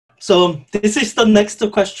So this is the next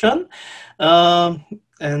question. Yeah,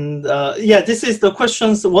 this is the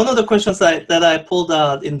questions, one of the questions that I pulled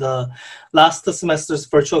out in the last semester's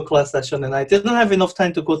virtual class session, and I didn't have enough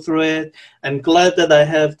time to go through it. I'm glad that I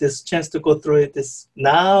have this chance to go through it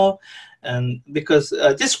now. And because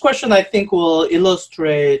this question, I think, will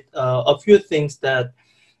illustrate a few things that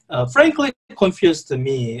frankly confused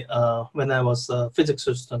me when I was a physics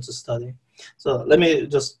student to study. So let me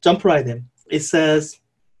just jump right in. It says,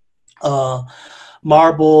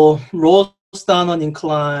 marble rolls down an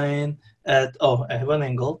incline at, I have an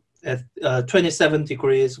angle, at 27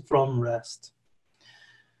 degrees from rest.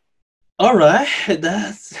 All right,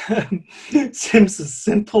 that seems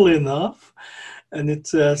simple enough. And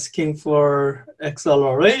it's asking for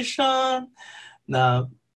acceleration. Now,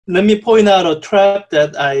 let me point out a trap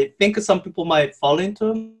that I think some people might fall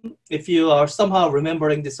into. If you are somehow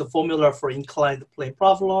remembering this formula for inclined plane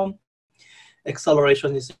problem,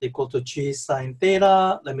 acceleration is equal to g sine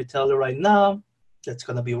theta. Let me tell you right now, that's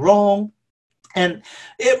going to be wrong. And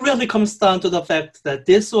it really comes down to the fact that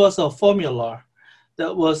this was a formula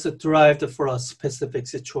that was derived for a specific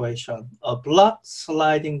situation, a block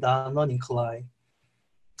sliding down an incline.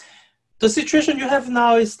 The situation you have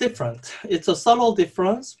now is different. It's a subtle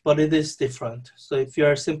difference, but it is different. So if you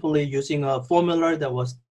are simply using a formula that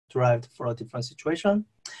was derived for a different situation,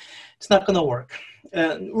 it's not going to work.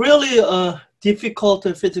 And really, difficult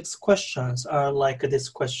physics questions are like this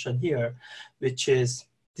question here, which is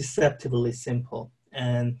deceptively simple.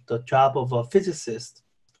 And the job of a physicist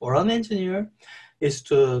or an engineer is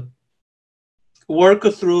to work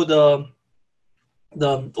through all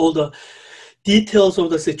the details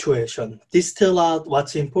of the situation, distill out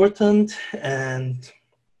what's important, and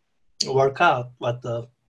work out what the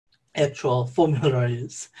actual formula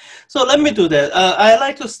is. So let me do that. I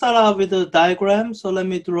like to start out with a diagram. So let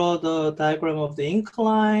me draw the diagram of the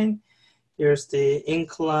incline. Here's the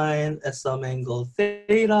incline at some angle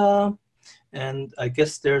theta. And I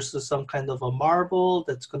guess there's some kind of a marble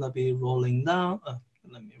that's going to be rolling down.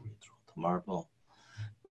 Let me redraw the marble.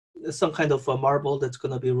 There's some kind of a marble that's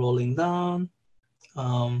going to be rolling down.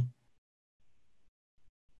 All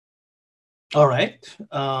right.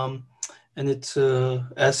 And it's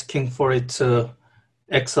asking for its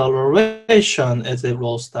acceleration as it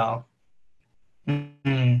rolls down.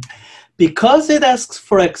 Because it asks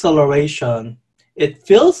for acceleration, it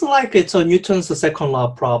feels like it's a Newton's second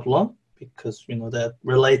law problem, because that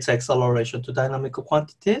relates acceleration to dynamical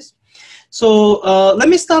quantities. So let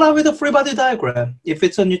me start out with a free body diagram. If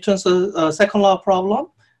it's a Newton's second law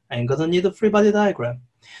problem, I'm gonna need a free body diagram.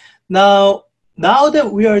 Now that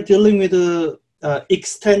we are dealing with a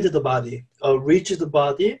extended body, a rigid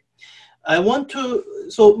body,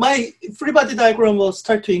 so my free body diagram will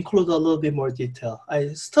start to include a little bit more detail.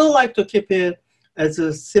 I still like to keep it as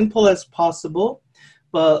simple as possible,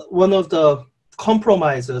 but one of the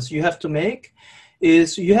compromises you have to make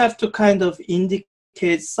is you have to kind of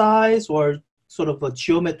indicate size or sort of a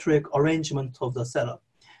geometric arrangement of the setup,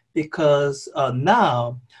 because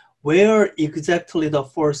now where exactly the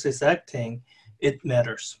force is acting, it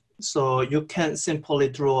matters. So you can't simply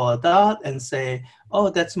draw a dot and say,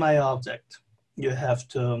 oh, that's my object. You have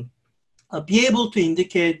to be able to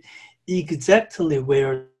indicate exactly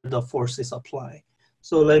where the force is applying.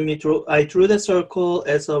 So I drew the circle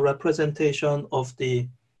as a representation of the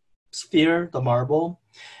sphere, the marble.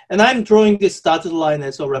 And I'm drawing this dotted line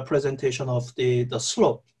as a representation of the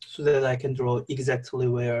slope, so that I can draw exactly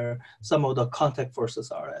where some of the contact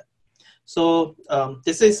forces are at. So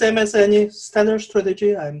this is same as any standard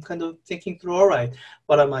strategy. I'm kind of thinking through, all right,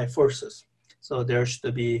 what are my forces? So there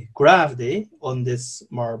should be gravity on this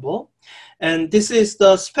marble. And this is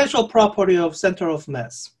the special property of center of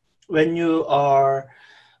mass. When you are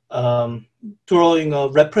drawing a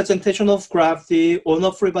representation of gravity on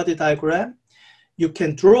a free body diagram, you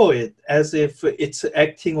can draw it as if it's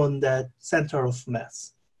acting on that center of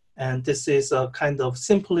mass. And this is a kind of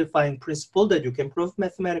simplifying principle that you can prove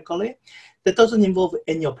mathematically that doesn't involve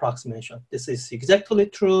any approximation. This is exactly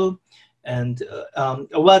true. And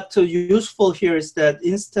what's useful here is that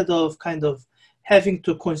instead of kind of having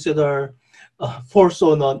to consider force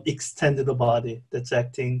on an extended body that's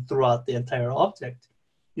acting throughout the entire object,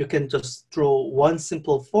 you can just draw one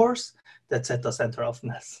simple force that's at the center of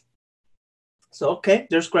mass. So, okay,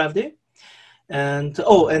 there's gravity. And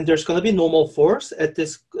and there's going to be normal force at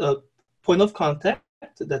this point of contact.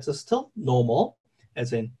 That's still normal,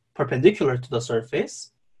 as in perpendicular to the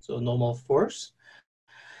surface. So normal force.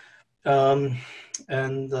 And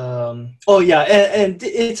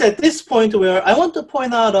it's at this point where I want to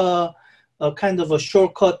point out a kind of a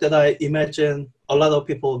shortcut that I imagine a lot of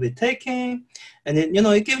people will be taking, and then,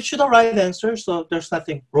 it gives you the right answer. So there's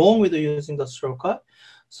nothing wrong with using the shortcut.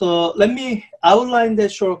 So let me outline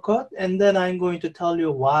that shortcut, and then I'm going to tell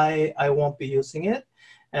you why I won't be using it.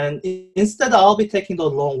 And instead, I'll be taking the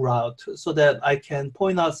long route so that I can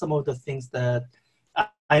point out some of the things that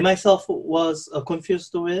I myself was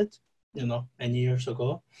confused with, many years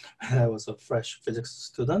ago when I was a fresh physics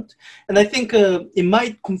student. And I think it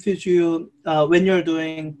might confuse you when you're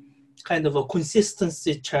doing kind of a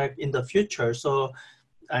consistency check in the future. So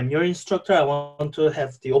I'm your instructor. I want to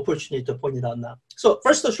have the opportunity to point it out now. So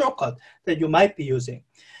first, the shortcut that you might be using.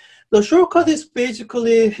 The shortcut is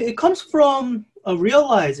basically, it comes from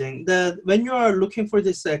realizing that when you are looking for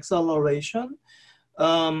this acceleration,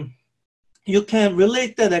 you can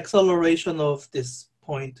relate that acceleration of this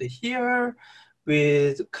point here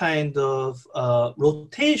with kind of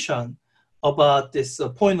rotation about this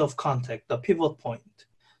point of contact, the pivot point.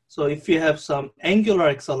 So if you have some angular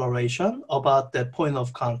acceleration about that point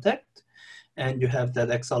of contact, and you have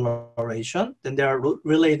that acceleration, then they are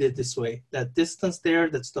related this way. That distance there,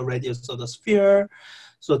 that's the radius of the sphere.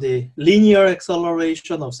 So the linear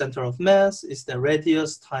acceleration of center of mass is the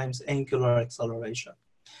radius times angular acceleration.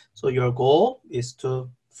 So your goal is to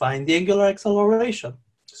find the angular acceleration.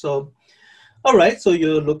 So, all right, so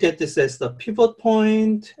you look at this as the pivot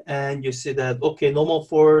point, and you see that, okay, normal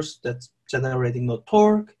force that's generating no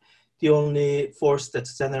torque. The only force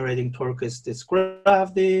that's generating torque is this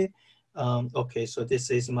gravity. Okay, so this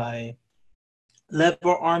is my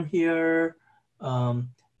lever arm here.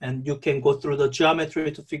 And you can go through the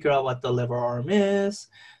geometry to figure out what the lever arm is.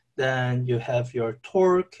 Then you have your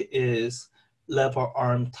torque is lever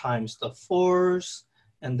arm times the force,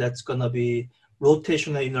 and that's gonna be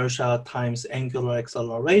rotational inertia times angular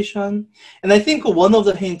acceleration. And I think one of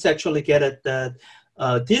the hints actually get at that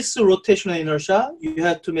this rotational inertia, you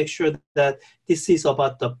have to make sure that this is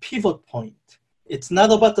about the pivot point. It's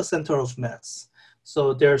not about the center of mass.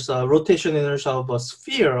 So there's a rotational inertia of a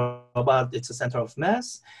sphere about its center of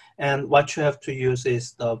mass. And what you have to use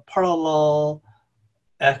is the parallel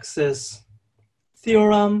axis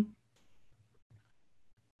theorem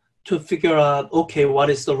to figure out, okay, what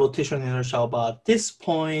is the rotational inertia about this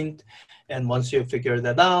point? And once you figure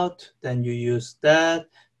that out, then you use that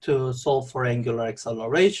to solve for angular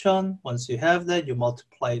acceleration. Once you have that, you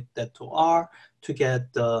multiply that to r to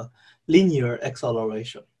get the linear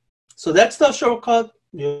acceleration. So that's the shortcut.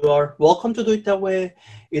 You are welcome to do it that way.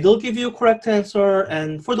 It'll give you a correct answer,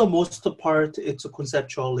 and for the most part, it's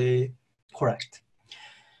conceptually correct.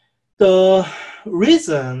 The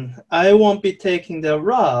reason I won't be taking that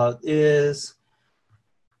route is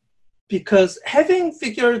because having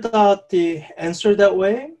figured out the answer that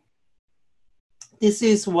way, this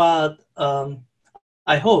is what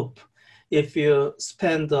I hope if you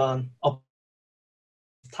spend a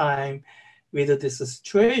time with this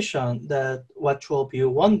situation, that what you'll be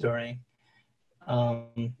wondering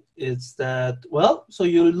is that, well, so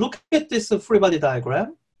you look at this free body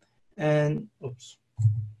diagram and, oops.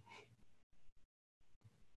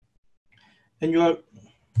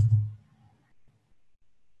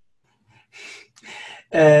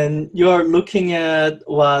 And you're looking at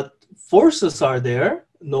what forces are there,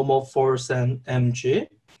 normal force and mg,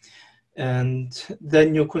 and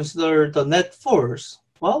then you consider the net force.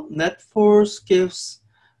 Well, net force gives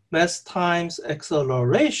mass times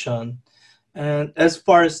acceleration, and as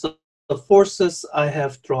far as the forces I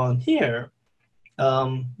have drawn here,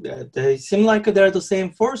 they seem like they're the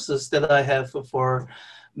same forces that I have for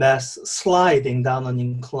mass sliding down an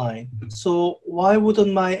incline. So why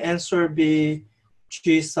wouldn't my answer be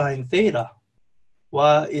g sine theta?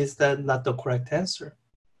 Why is that not the correct answer?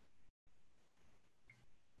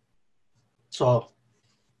 So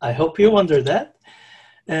I hope you wonder that.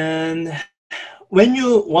 And when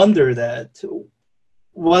you wonder that,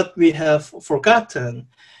 what we have forgotten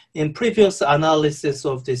in previous analysis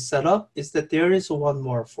of this setup is that there is one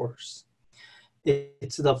more force.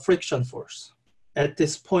 It's the friction force. At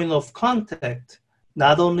this point of contact,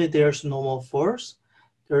 not only there's normal force,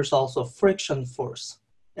 there's also friction force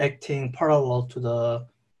acting parallel to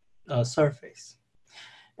the surface.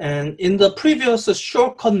 And in the previous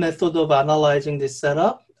shortcut method of analyzing this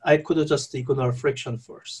setup, I could just ignore friction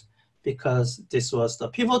force because this was the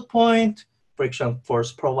pivot point, friction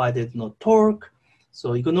force provided no torque,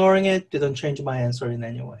 so ignoring it didn't change my answer in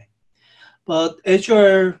any way. But as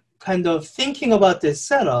you're kind of thinking about this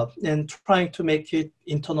setup and trying to make it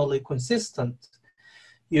internally consistent,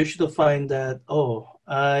 you should find that, oh,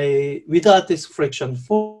 without this friction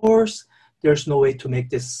force, there's no way to make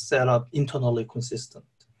this setup internally consistent.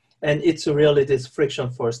 And it's really this friction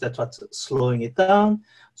force that's what's slowing it down,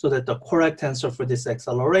 so that the correct answer for this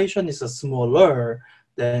acceleration is smaller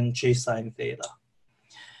than g sine theta.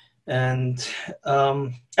 And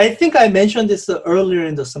I think I mentioned this earlier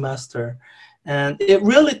in the semester, and it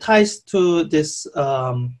really ties to this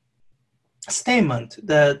statement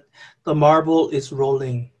that the marble is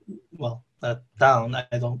rolling, well, down.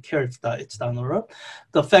 I don't care if it's down or up.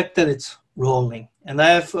 The fact that it's rolling. And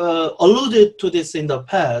I've alluded to this in the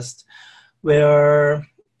past, where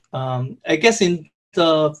I guess in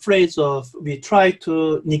the phrase of we try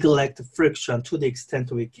to neglect friction to the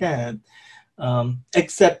extent we can,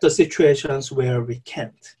 except the situations where we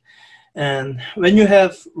can't. And when you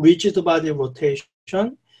have rigid body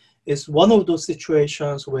rotation, it's one of those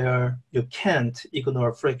situations where you can't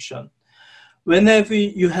ignore friction. Whenever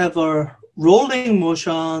you have a rolling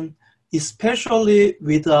motion, especially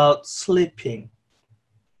without slipping,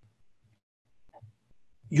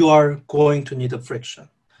 you are going to need a friction.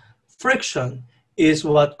 Friction is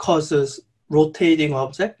what causes rotating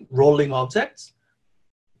object, rolling objects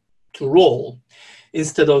to roll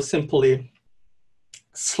instead of simply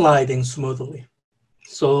sliding smoothly.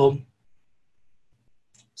 So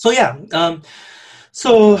yeah.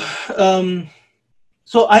 So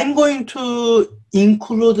I'm going to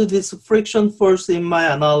include this friction force in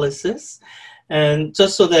my analysis, and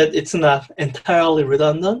just so that it's not entirely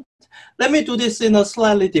redundant, let me do this in a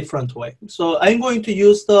slightly different way. So I'm going to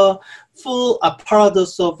use the full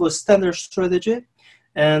apparatus of a standard strategy,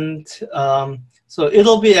 and so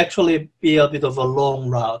it'll actually be a bit of a long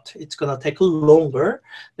route. It's gonna take longer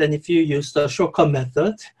than if you use the shortcut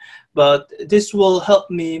method, but this will help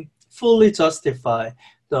me fully justify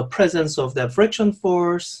the presence of that friction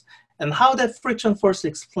force and how that friction force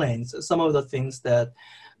explains some of the things that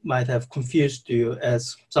might have confused you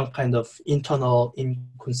as some kind of internal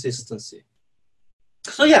inconsistency.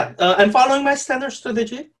 So yeah, I'm following my standard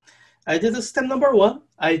strategy. I did the step number 1.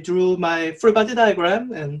 I drew my free body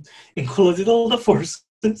diagram and included all the forces.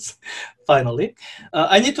 Finally,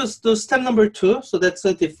 I need to do step number 2. So that's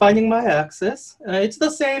defining my axis. It's the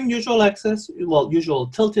same usual axis, well, usual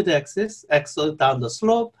tilted axis, x down the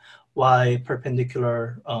slope, y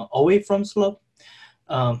perpendicular away from slope.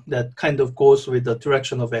 That kind of goes with the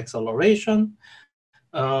direction of acceleration.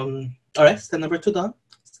 All right, step number 2 done.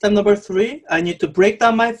 Step number 3, I need to break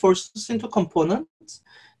down my forces into components.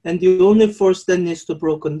 And the only force that needs to be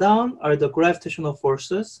broken down are the gravitational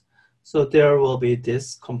forces. So there will be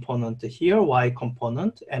this component here, y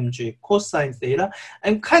component, mg cosine theta.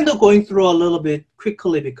 I'm kind of going through a little bit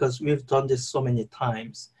quickly because we've done this so many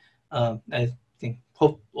times. I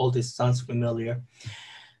hope all this sounds familiar.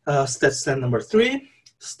 That's step number 3.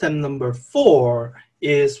 Step number 4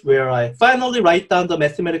 is where I finally write down the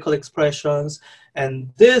mathematical expressions.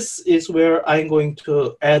 And this is where I'm going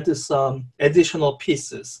to add some additional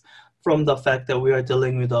pieces from the fact that we are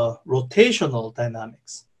dealing with rotational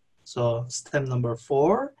dynamics. So step number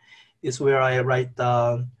 4 is where I write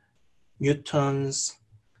down Newton's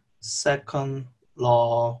second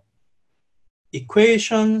law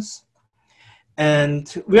equations.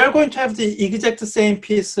 And we are going to have the exact same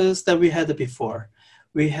pieces that we had before.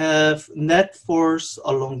 We have net force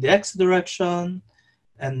along the x direction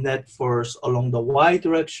and net force along the y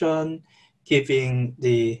direction, giving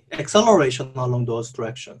the acceleration along those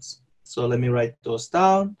directions. So let me write those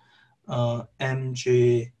down.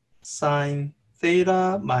 Mg sine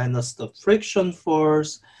theta minus the friction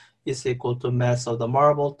force is equal to mass of the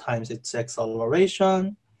marble times its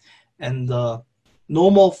acceleration, and the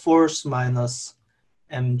normal force minus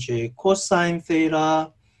mg cosine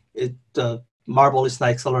theta, the marble is now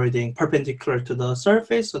accelerating perpendicular to the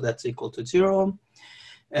surface, so that's equal to 0.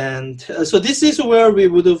 And so this is where we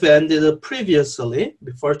would have ended previously,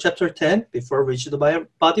 before chapter 10, before rigid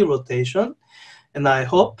body rotation. And I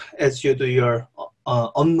hope as you do your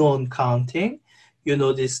unknown counting, you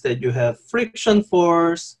notice that you have friction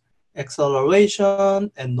force,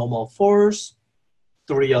 acceleration, and normal force.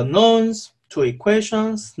 3 unknowns, 2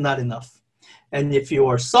 equations, not enough. And if you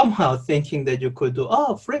are somehow thinking that you could do,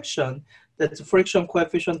 friction, that's friction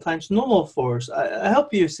coefficient times normal force, I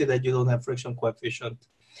help you see that you don't have friction coefficient.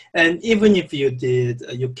 And even if you did,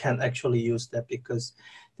 you can't actually use that because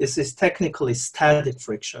this is technically static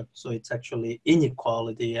friction. So it's actually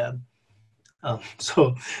inequality. And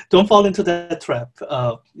so don't fall into that trap.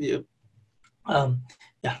 Don't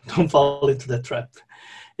fall into that trap.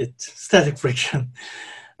 It's static friction.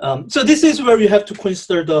 So this is where you have to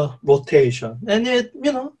consider the rotation, and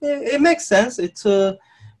it makes sense.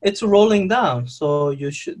 It's rolling down, so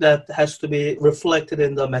that has to be reflected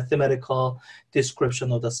in the mathematical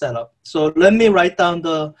description of the setup. So let me write down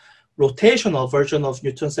the rotational version of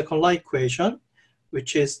Newton's second law equation,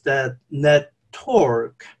 which is that net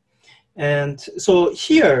torque. And so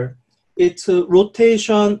here, it's a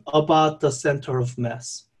rotation about the center of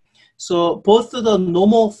mass. So both the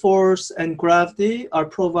normal force and gravity are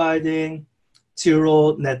providing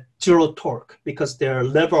zero torque because their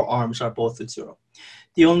lever arms are both zero.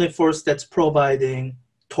 The only force that's providing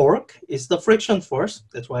torque is the friction force.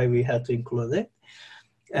 That's why we had to include it.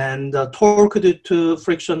 And the torque due to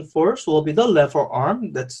friction force will be the lever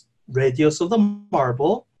arm. That's radius of the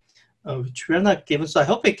marble, which we're not given, so I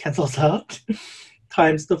hope it cancels out,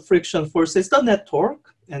 times the friction force is the net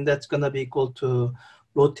torque, and that's going to be equal to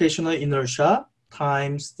rotational inertia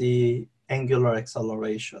times the angular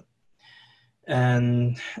acceleration.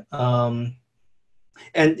 And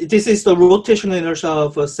this is the rotational inertia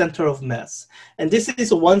of a center of mass. And this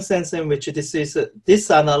is one sense in which this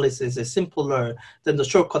analysis is simpler than the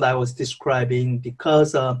shortcut I was describing,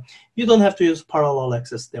 because you don't have to use parallel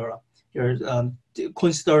axis theorem. You're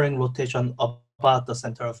considering rotation about the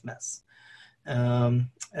center of mass.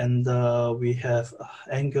 We have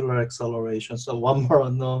angular acceleration. So one more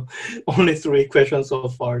unknown, only 3 equations so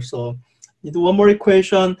far. So need one more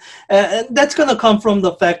equation. And that's going to come from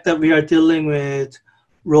the fact that we are dealing with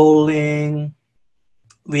rolling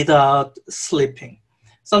without slipping.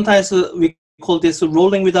 Sometimes we call this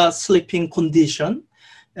rolling without slipping condition.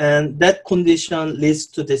 And that condition leads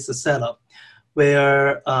to this setup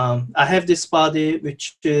where I have this body,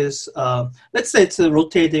 which is, let's say it's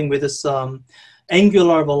rotating with some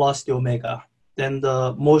angular velocity omega. Then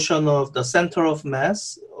the motion of the center of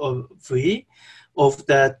mass of V of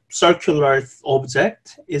that circular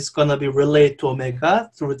object is going to be related to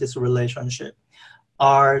omega through this relationship,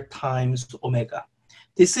 R times omega.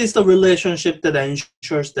 This is the relationship that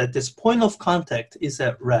ensures that this point of contact is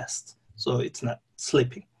at rest, so it's not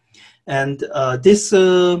slipping. And this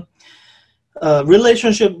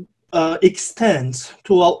relationship extends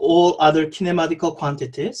to all other kinematical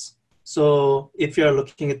quantities. So if you're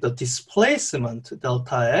looking at the displacement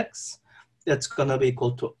delta x, that's going to be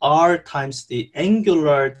equal to r times the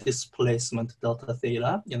angular displacement delta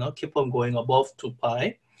theta, keep on going above 2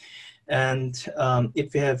 pi. And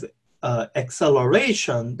if you have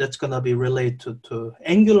acceleration, that's going to be related to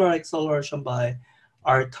angular acceleration by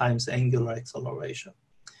r times angular acceleration.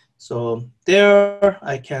 So there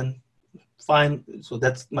I can find, so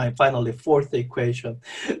that's my finally 4th equation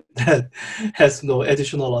that has no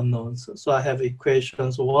additional unknowns. So I have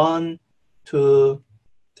equations 1, 2,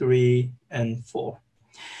 3, and 4.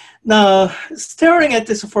 Now, staring at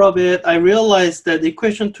this for a bit, I realized that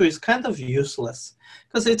equation 2 is kind of useless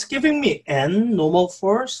because it's giving me n normal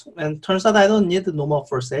force, and turns out I don't need the normal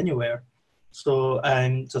force anywhere. So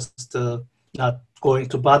I'm just not going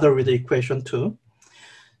to bother with the equation 2.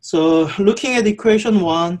 So looking at equation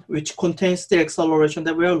 1, which contains the acceleration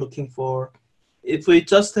that we are looking for, if we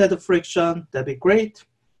just had a friction, that'd be great.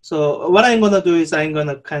 So what I'm going to do is I'm going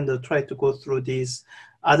to kind of try to go through these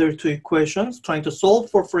other 2 equations, trying to solve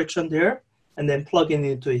for friction there, and then plug in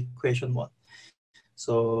into equation 1.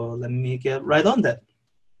 So let me get right on that.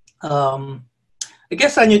 I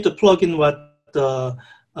guess I need to plug in what the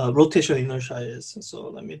rotation inertia is. So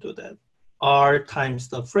let me do that. R times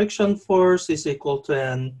the friction force is equal to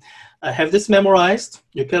n. I have this memorized.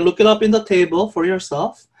 You can look it up in the table for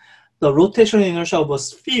yourself. The rotation inertia of a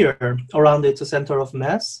sphere around its center of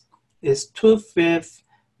mass is 2/5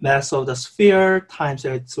 mass of the sphere times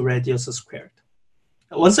its radius squared.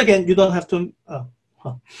 Once again, you don't have to,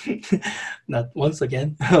 not once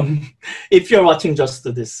again. If you're watching just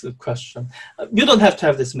this question, you don't have to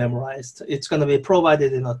have this memorized. It's going to be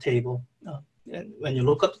provided in a table. And when you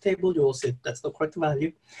look up the table, you will see that's the correct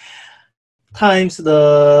value, times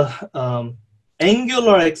the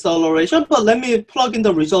angular acceleration. But let me plug in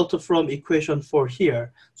the result from equation 4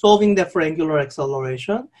 here. Solving that for angular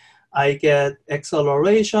acceleration, I get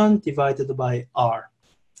acceleration divided by r.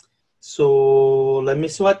 So let me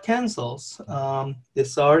see what cancels.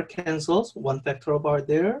 This r cancels, 1 factor of r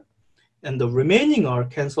there, and the remaining r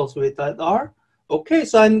cancels with that r. Okay,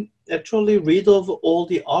 so I'm actually rid of all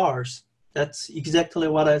the r's. That's exactly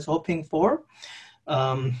what I was hoping for.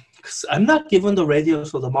 Because I'm not given the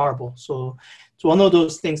radius of the marble. So it's one of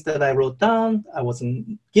those things that I wrote down. I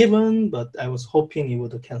wasn't given, but I was hoping it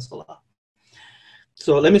would cancel out.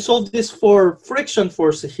 So let me solve this for friction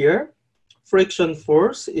force here. Friction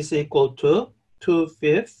force is equal to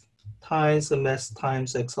 2/5 times the mass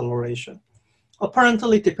times acceleration.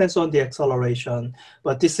 Apparently it depends on the acceleration,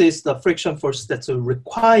 but this is the friction force that's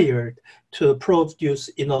required to produce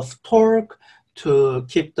enough torque to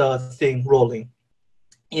keep the thing rolling.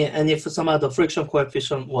 And if some of the friction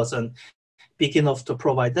coefficient wasn't big enough to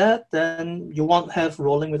provide that, then you won't have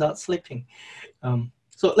rolling without sleeping.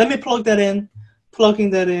 So let me plug that in. Plugging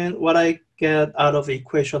that in, what I get out of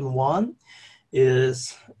equation 1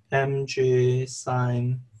 is mg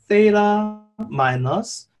sine theta minus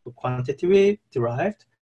the quantity we derived,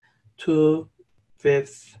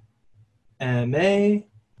 2/5 ma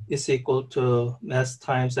is equal to mass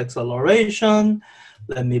times acceleration.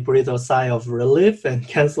 Let me breathe a sigh of relief and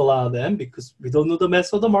cancel out them because we don't know the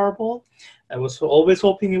mass of the marble. I was always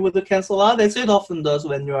hoping it would cancel out, as it often does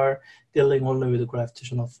when you are dealing only with the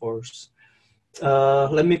gravitational force.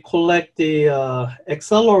 Let me collect the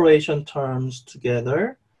acceleration terms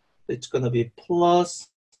together. It's going to be plus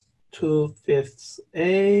 2/5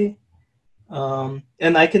 a.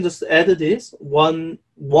 And I can just add this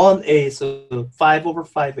 1a, so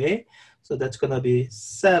 5/5a. So that's going to be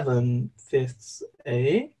 7/5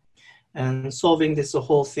 a. And solving this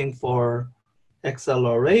whole thing for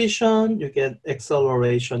acceleration, you get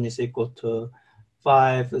acceleration is equal to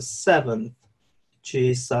 5/7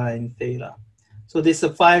 g sine theta. So this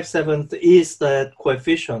 5/7 is that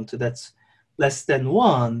coefficient that's less than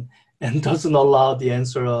 1 and doesn't allow the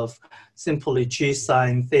answer of simply g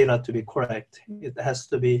sine theta to be correct. It has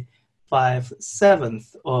to be 5/7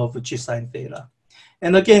 of g sine theta.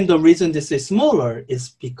 And again, the reason this is smaller is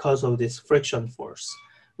because of this friction force,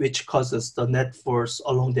 which causes the net force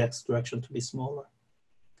along the x direction to be smaller.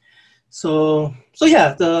 So yeah,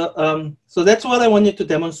 so that's what I wanted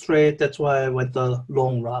to demonstrate. That's why I went the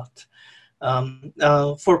long route.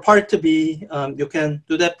 For part to be, you can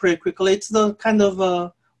do that pretty quickly. It's the kind of,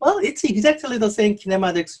 well, it's exactly the same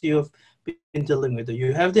kinematics you've been dealing with.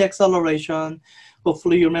 You have the acceleration.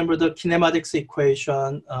 Hopefully you remember the kinematics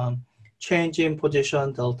equation. Change in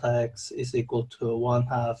position delta x is equal to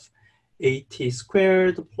 1/2 at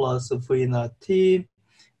squared plus v naught t.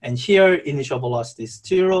 And here initial velocity is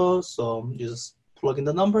 0. So you just plug in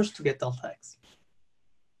the numbers to get delta x.